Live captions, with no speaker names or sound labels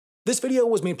This video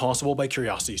was made possible by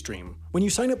CuriosityStream. When you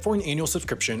sign up for an annual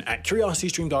subscription at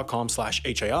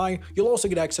curiositystream.com/HAI, you'll also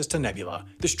get access to Nebula,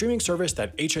 the streaming service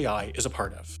that HAI is a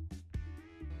part of.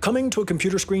 Coming to a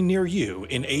computer screen near you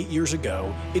in 8 years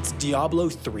ago, it's Diablo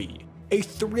 3, a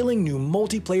thrilling new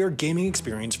multiplayer gaming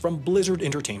experience from Blizzard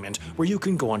Entertainment where you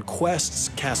can go on quests,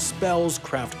 cast spells,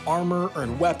 craft armor,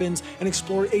 earn weapons, and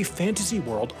explore a fantasy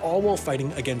world all while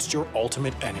fighting against your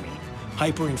ultimate enemy,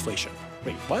 hyperinflation.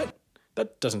 Wait, what?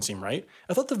 That doesn't seem right.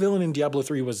 I thought the villain in Diablo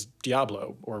 3 was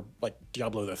Diablo, or like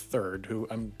Diablo the Third, who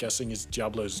I'm guessing is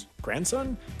Diablo's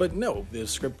grandson? But no, the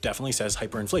script definitely says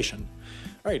hyperinflation.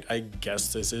 Alright, I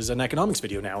guess this is an economics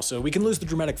video now, so we can lose the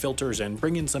dramatic filters and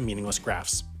bring in some meaningless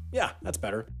graphs. Yeah, that's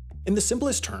better. In the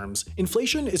simplest terms,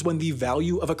 inflation is when the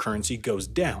value of a currency goes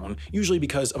down, usually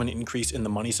because of an increase in the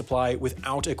money supply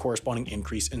without a corresponding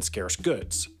increase in scarce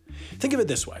goods. Think of it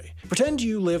this way. Pretend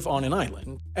you live on an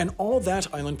island, and all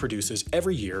that island produces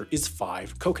every year is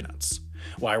 5 coconuts.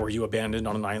 Why were you abandoned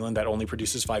on an island that only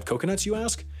produces 5 coconuts, you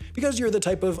ask? Because you're the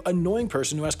type of annoying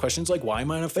person who asks questions like, why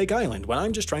am I on a fake island, when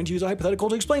I'm just trying to use a hypothetical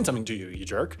to explain something to you, you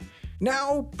jerk.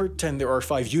 Now, pretend there are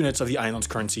 5 units of the island's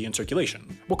currency in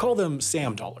circulation. We'll call them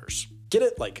SAM dollars. Get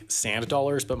it? Like sand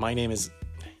dollars, but my name is...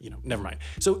 never mind.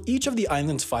 So each of the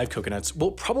island's 5 coconuts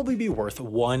will probably be worth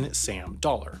 1 SAM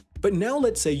dollar. But now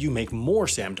let's say you make more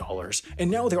SAM dollars, and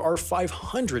now there are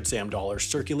 500 SAM dollars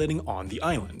circulating on the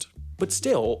island. But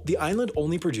still, the island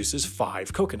only produces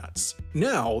 5 coconuts.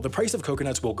 Now, the price of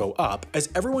coconuts will go up as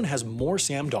everyone has more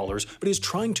SAM dollars but is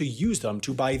trying to use them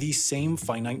to buy the same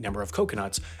finite number of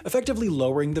coconuts, effectively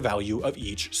lowering the value of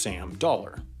each SAM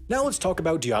dollar. Now let's talk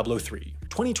about Diablo 3,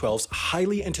 2012's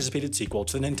highly anticipated sequel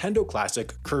to the Nintendo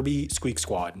classic Kirby Squeak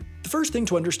Squad. The first thing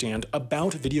to understand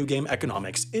about video game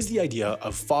economics is the idea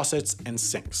of faucets and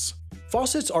sinks.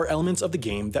 Faucets are elements of the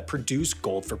game that produce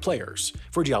gold for players.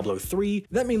 For Diablo 3,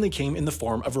 that mainly came in the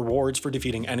form of rewards for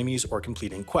defeating enemies or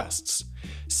completing quests.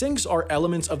 Sinks are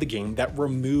elements of the game that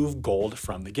remove gold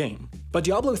from the game. But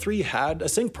Diablo 3 had a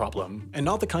sink problem, and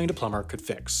not the kind a plumber could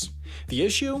fix. The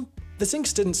issue? The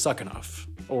sinks didn't suck enough.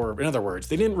 Or in other words,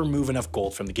 they didn't remove enough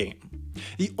gold from the game.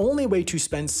 The only way to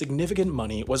spend significant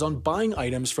money was on buying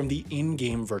items from the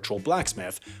in-game virtual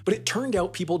blacksmith, but it turned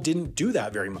out people didn't do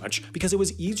that very much because it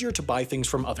was easier to buy things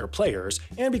from other players,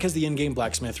 and because the in-game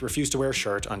blacksmith refused to wear a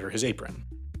shirt under his apron.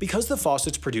 Because the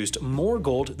faucets produced more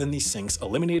gold than the sinks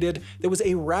eliminated, there was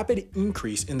a rapid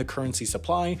increase in the currency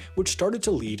supply, which started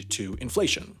to lead to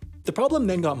inflation. The problem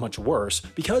then got much worse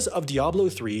because of Diablo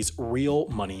 3's real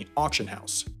money auction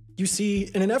house. You see,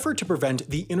 in an effort to prevent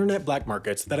the internet black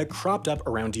markets that had cropped up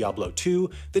around Diablo 2,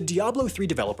 the Diablo 3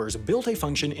 developers built a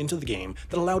function into the game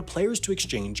that allowed players to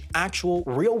exchange actual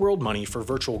real-world money for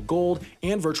virtual gold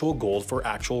and virtual gold for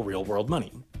actual real-world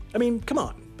money. I mean, come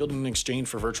on, building an exchange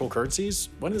for virtual currencies?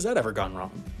 When has that ever gone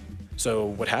wrong? So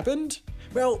what happened?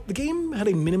 Well, the game had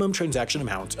a minimum transaction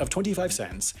amount of 25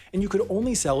 cents, and you could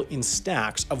only sell in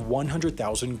stacks of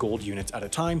 100,000 gold units at a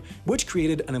time, which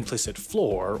created an implicit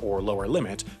floor, or lower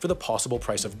limit, for the possible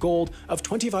price of gold of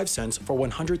 25 cents for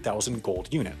 100,000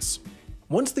 gold units.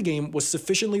 Once the game was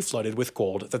sufficiently flooded with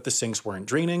gold that the sinks weren't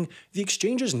draining, the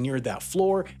exchanges neared that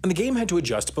floor, and the game had to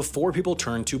adjust before people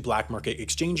turned to black market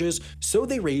exchanges, so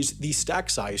they raised the stack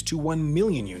size to 1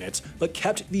 million units, but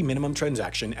kept the minimum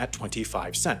transaction at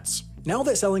 25 cents. Now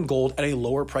that selling gold at a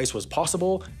lower price was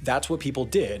possible, that's what people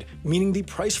did, meaning the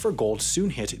price for gold soon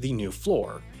hit the new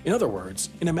floor. In other words,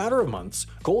 in a matter of months,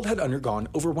 gold had undergone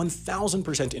over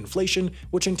 1,000% inflation,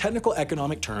 which in technical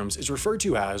economic terms is referred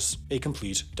to as a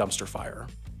complete dumpster fire.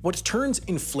 What turns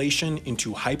inflation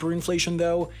into hyperinflation,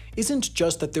 though, isn't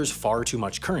just that there's far too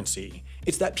much currency,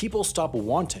 it's that people stop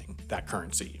wanting that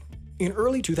currency. In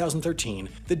early 2013,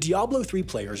 the Diablo 3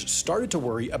 players started to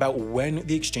worry about when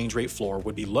the exchange rate floor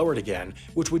would be lowered again,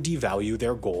 which would devalue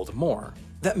their gold more.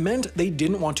 That meant they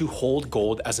didn't want to hold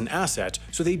gold as an asset,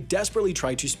 so they desperately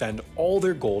tried to spend all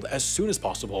their gold as soon as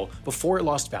possible before it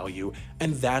lost value,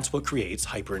 and that's what creates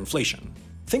hyperinflation.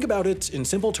 Think about it in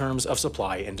simple terms of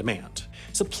supply and demand.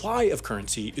 Supply of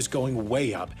currency is going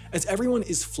way up as everyone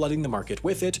is flooding the market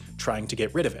with it, trying to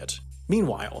get rid of it.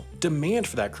 Meanwhile, demand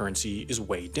for that currency is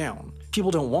way down.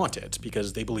 People don't want it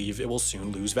because they believe it will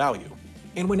soon lose value.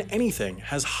 And when anything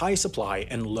has high supply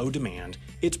and low demand,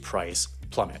 its price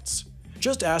plummets.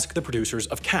 Just ask the producers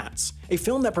of Cats, a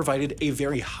film that provided a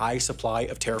very high supply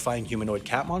of terrifying humanoid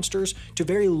cat monsters to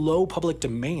very low public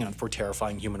demand for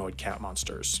terrifying humanoid cat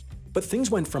monsters. But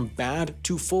things went from bad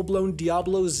to full-blown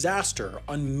Diablo-zaster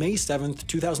on May 7th,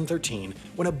 2013,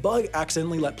 when a bug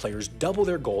accidentally let players double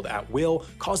their gold at will,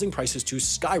 causing prices to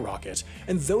skyrocket,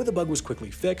 and though the bug was quickly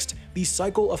fixed, the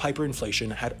cycle of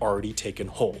hyperinflation had already taken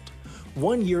hold.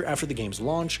 1 year after the game's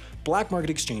launch, black market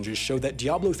exchanges showed that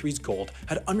Diablo 3's gold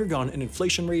had undergone an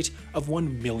inflation rate of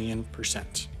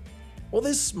 1,000,000%. While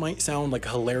this might sound like a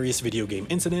hilarious video game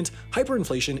incident,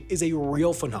 hyperinflation is a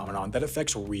real phenomenon that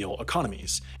affects real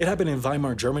economies. It happened in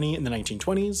Weimar Germany in the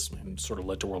 1920s, and sort of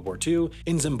led to World War II,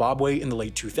 in Zimbabwe in the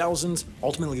late 2000s,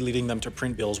 ultimately leading them to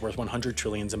print bills worth 100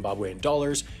 trillion Zimbabwean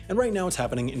dollars, and right now it's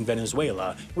happening in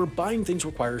Venezuela, where buying things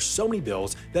requires so many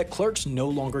bills that clerks no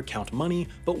longer count money,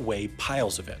 but weigh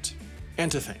piles of it.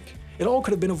 And to think, it all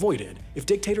could have been avoided if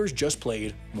dictators just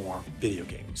played more video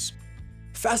games.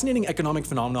 Fascinating economic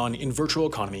phenomenon in virtual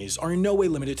economies are in no way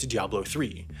limited to Diablo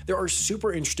 3. There are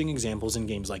super interesting examples in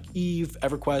games like Eve,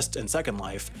 EverQuest, and Second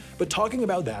Life, but talking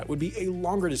about that would be a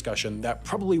longer discussion that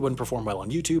probably wouldn't perform well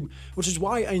on YouTube, which is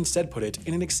why I instead put it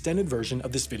in an extended version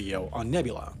of this video on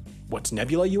Nebula. What's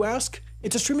Nebula, you ask?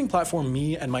 It's a streaming platform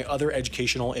me and my other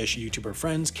educational-ish YouTuber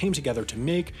friends came together to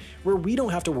make, where we don't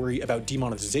have to worry about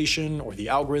demonetization or the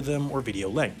algorithm or video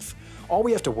length. All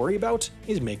we have to worry about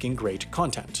is making great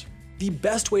content. The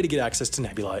best way to get access to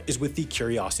Nebula is with the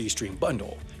Curiosity Stream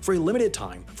bundle. For a limited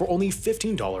time, for only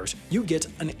 $15, you get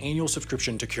an annual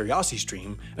subscription to Curiosity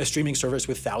Stream, a streaming service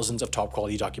with thousands of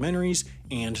top-quality documentaries,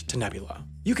 and to Nebula.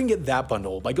 You can get that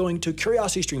bundle by going to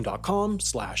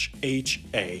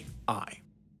curiositystream.com/HAI.